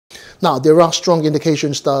Now, there are strong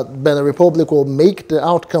indications that Benin Republic will make the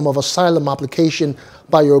outcome of asylum application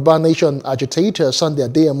by Yoruba Nation agitator Sunday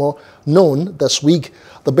Adeyemo known this week.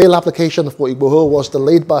 The bail application for Igboho was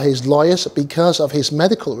delayed by his lawyers because of his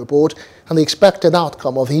medical report and the expected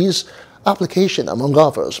outcome of his application, among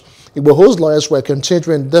others. Igboho's lawyers were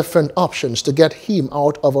considering different options to get him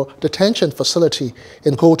out of a detention facility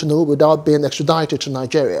in Cotonou without being extradited to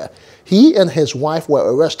Nigeria. He and his wife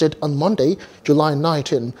were arrested on Monday, July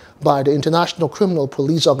 19, by the International Criminal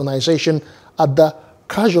Police Organization at the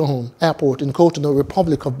Cajon Airport in Cotonou,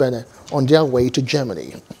 Republic of Benin, on their way to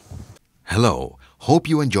Germany. Hello, hope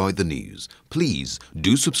you enjoyed the news. Please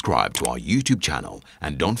do subscribe to our YouTube channel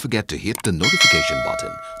and don't forget to hit the notification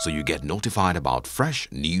button so you get notified about fresh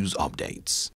news updates.